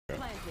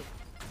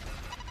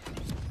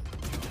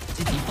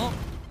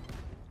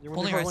You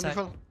Holding right side.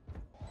 full.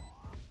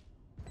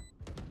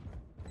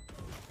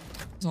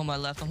 He's on my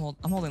left. I'm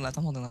holding left.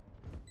 I'm holding left.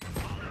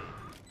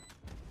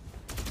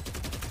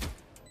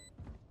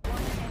 One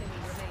enemy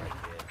remaining.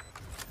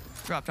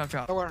 Drop. Tower,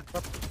 drop.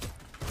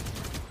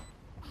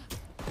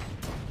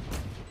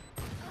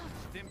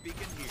 Stim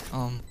beacon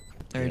here.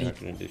 30. You're not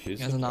gonna defuse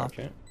He has it, enough.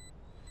 okay.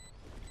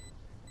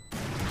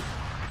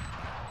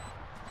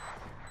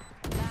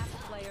 Last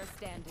player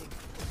standing.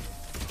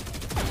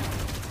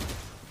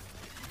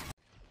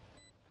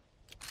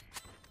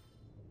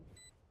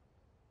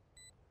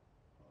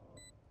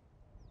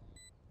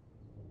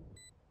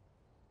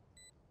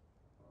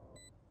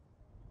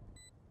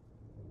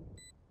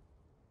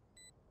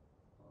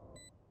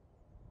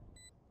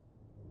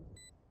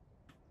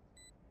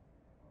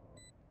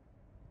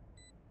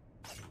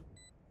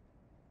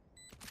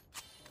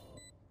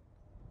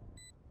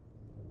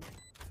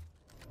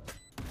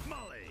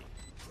 Molly.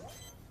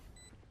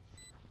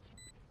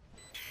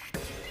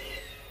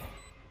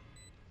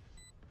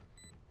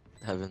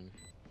 Heaven.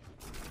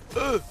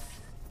 Smoke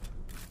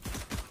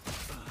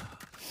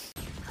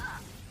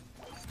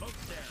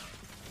down.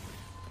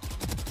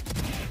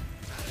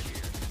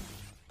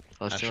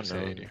 I was That's still just no.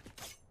 80.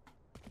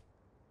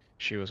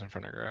 She was in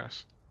front of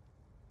grass.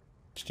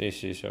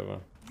 Stacy, Zepyh.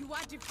 You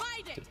are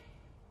divided.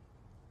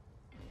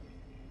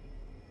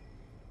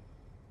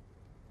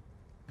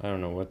 I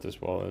don't know what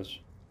this wall is.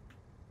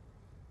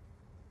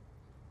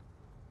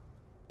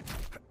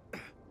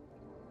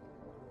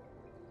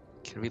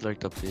 Can we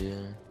lurked up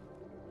here?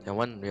 Yeah,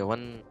 one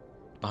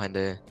behind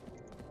there.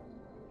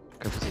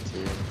 Careful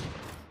CT.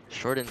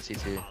 Short in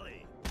CT.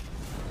 Molly.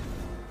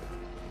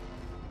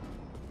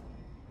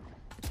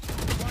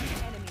 One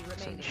enemy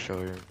Some remaining.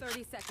 short.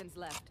 30 seconds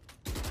left.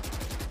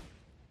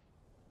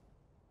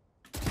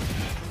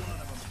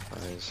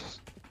 Nice.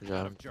 Good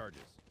Out job. of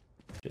charges.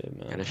 Shit,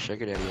 man. Gotta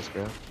shake it at us,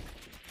 bro.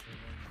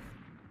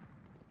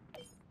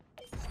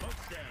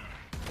 Smoke's down.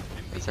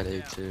 Stim It's at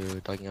beacon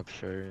A2, dogging up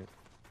short.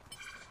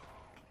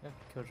 Yeah,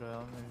 Killjoy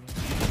maybe.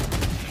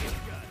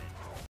 Got it.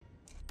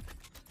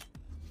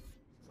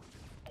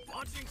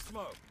 Launching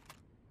smoke.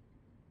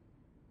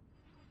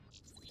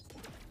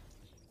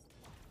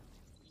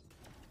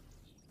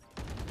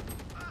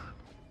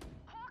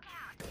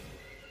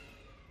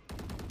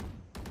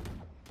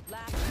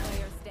 Last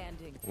player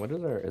standing. What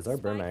is our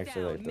Brim Spike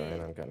actually down like throwing?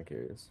 mid. I'm kind of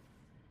curious.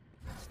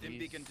 Stim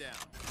beacon down.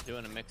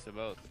 Doing a mix of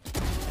both.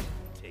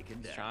 Taken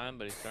He's down. trying,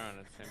 but he's throwing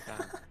at the same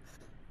time.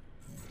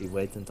 He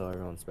waits until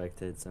everyone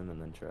spectates him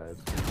and then tries.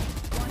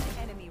 One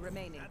enemy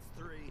remaining. That's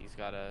 3. He's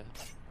gotta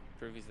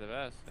prove he's the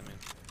best. I mean,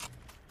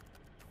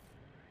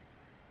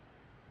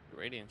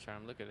 Radiant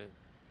Charm, look at it.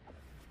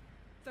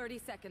 30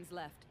 seconds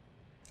left.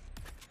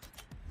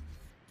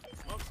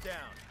 Smoke's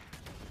down.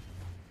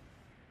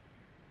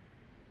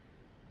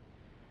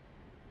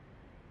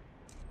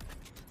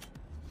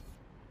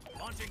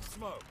 Launching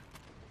smoke.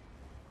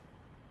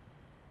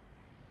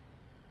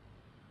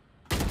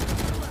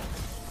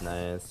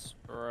 Nice.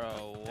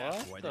 Bro,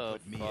 That's why what they the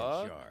put me in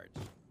fuck? charge.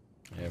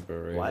 Yeah,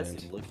 bro, Why is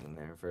Radiant. he looking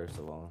there, first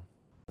of all?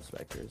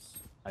 Specters.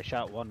 I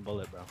shot one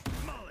bullet, bro.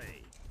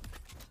 Molly.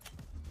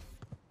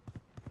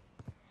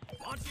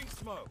 Launching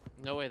smoke.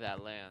 No way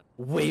that land.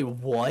 Wait,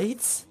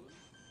 what?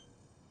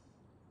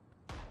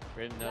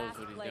 Brim knows Last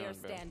what he's player doing,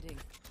 bro. standing.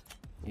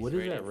 He's What is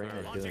ready that for Reyna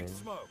it. Launching doing?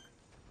 smoke.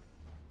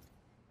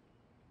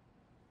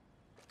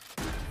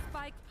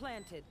 Spike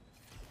planted.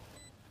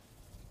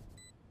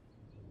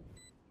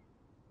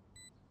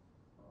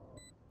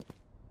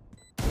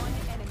 One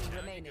enemy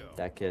remaining.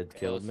 That kid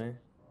killed me.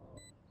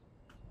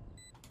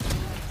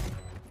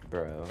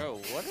 Bro. Bro,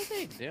 what are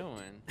they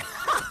doing?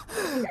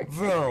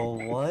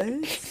 Bro,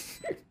 what?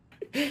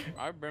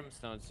 Our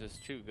Brimstone's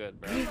just too good,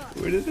 bro.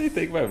 Where did they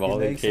think my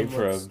volley came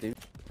from?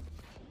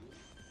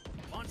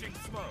 Launching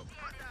smoke.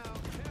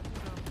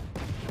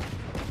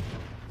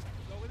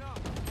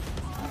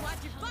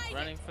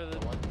 Running for the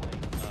one point.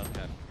 Oh,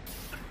 okay.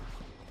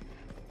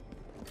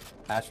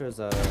 Astra's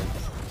And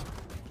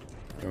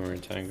we're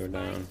in Tango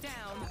down. Spike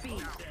down B.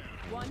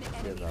 One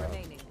enemy Good,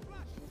 remaining.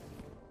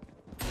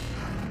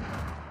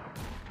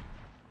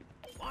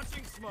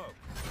 Launching smoke.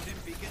 Stim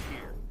beacon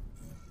here.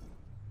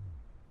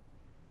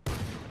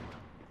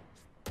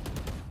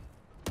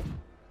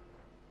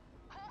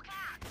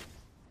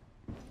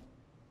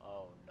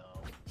 Oh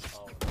no.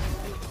 Oh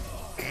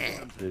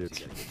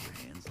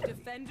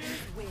Defenders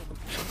win.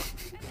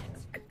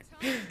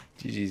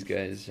 GG's,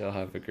 guys. Y'all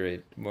have a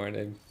great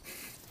morning.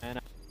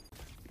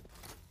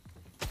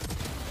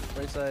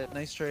 Right side,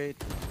 nice trade.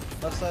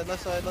 Left side,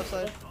 left side, left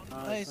side.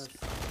 Nice.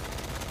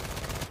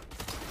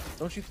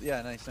 Don't shoot.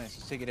 Yeah, nice.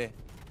 Just take it A.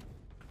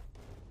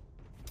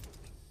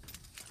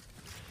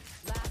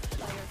 Last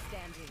player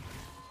standing.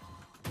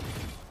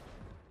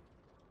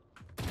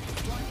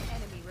 One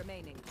enemy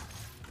remaining.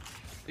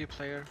 B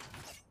player.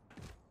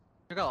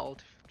 I got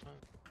ult.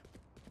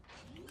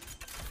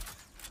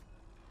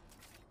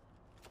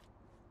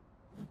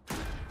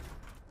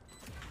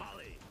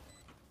 Molly.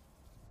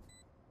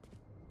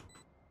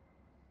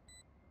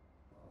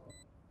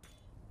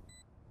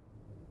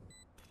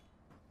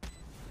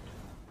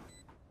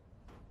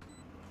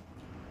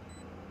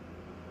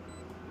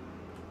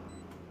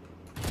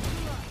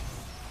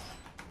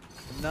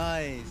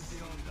 Nice.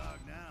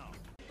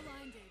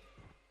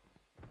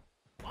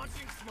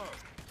 Launching smoke.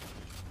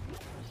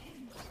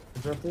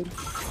 Interrupted.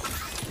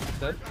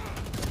 Dead.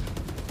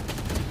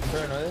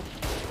 Paranoid.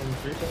 And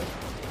 3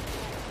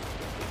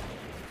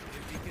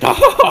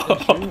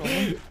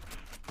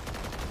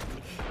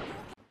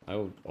 I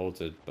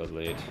ulted, but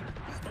late.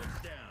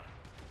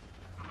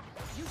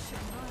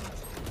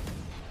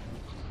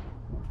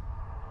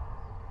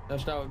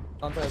 Dashed out.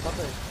 Dante.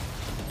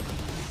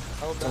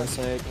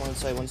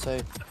 One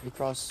side. You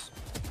cross.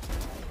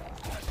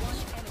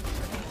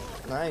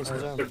 Nice,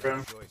 good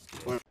job.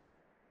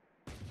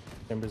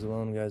 Chambers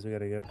alone, guys. We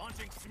gotta get.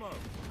 Launching smoke.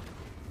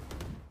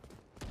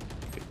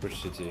 Okay,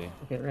 push CT.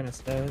 Okay, ran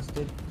upstairs,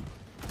 dude.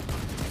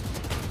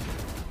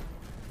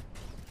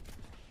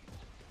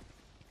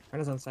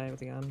 Rana's on site with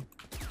the gun.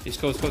 He's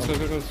close.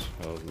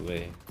 Oh,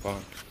 late.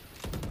 Fuck.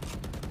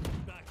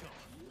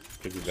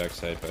 Could be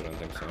backside, but I don't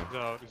think so.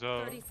 He's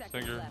out. 30 seconds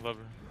Stinger, left.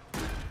 lever.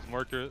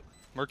 Mark it.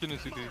 Mark it in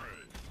CT.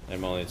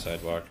 I'm only at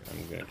sidewalk.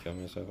 I'm gonna kill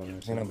myself on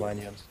this. I'm gonna blind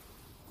you.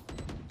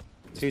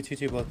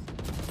 2 both.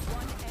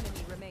 One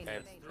enemy remaining. I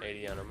have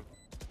 80 on him.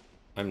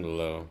 I'm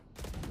low.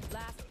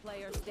 Last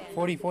player standing.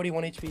 40,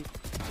 1 HP.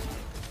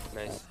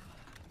 Nice.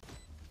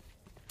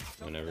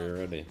 Whenever you're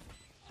ready.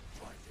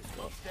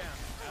 Smoke's down.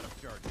 Out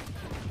of charge.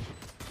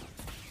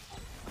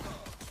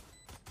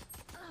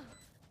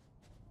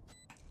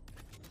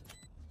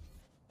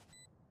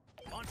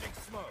 Launching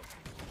smoke.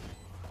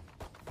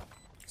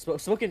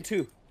 Smoking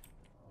 2.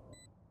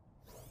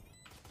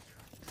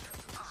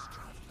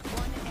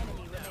 One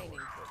enemy remaining.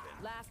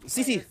 Last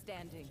CC. player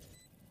standing.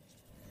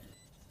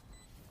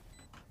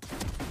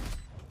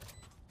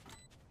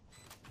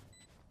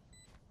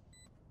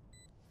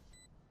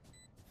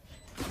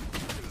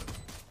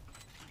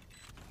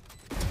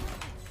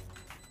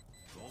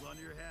 Hold on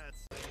to your hats.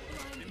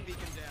 Stim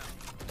beacon down.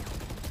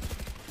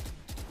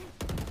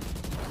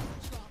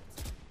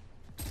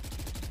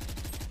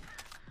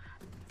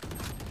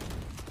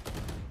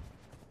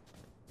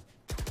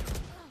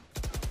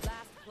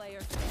 Last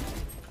player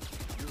standing.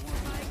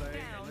 Spike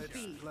down B.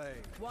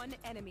 One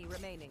enemy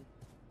remaining.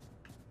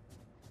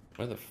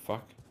 Where the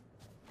fuck?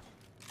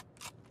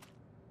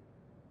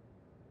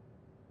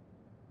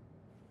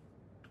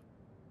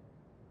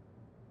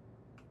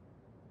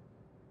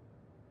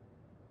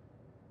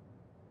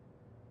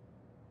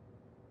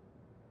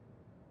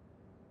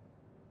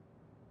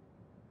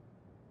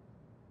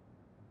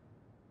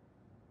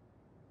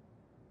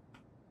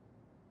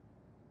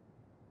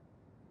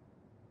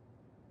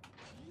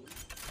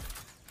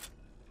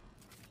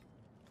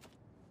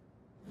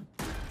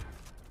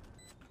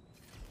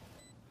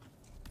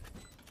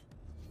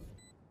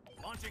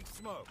 Launching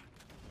smoke.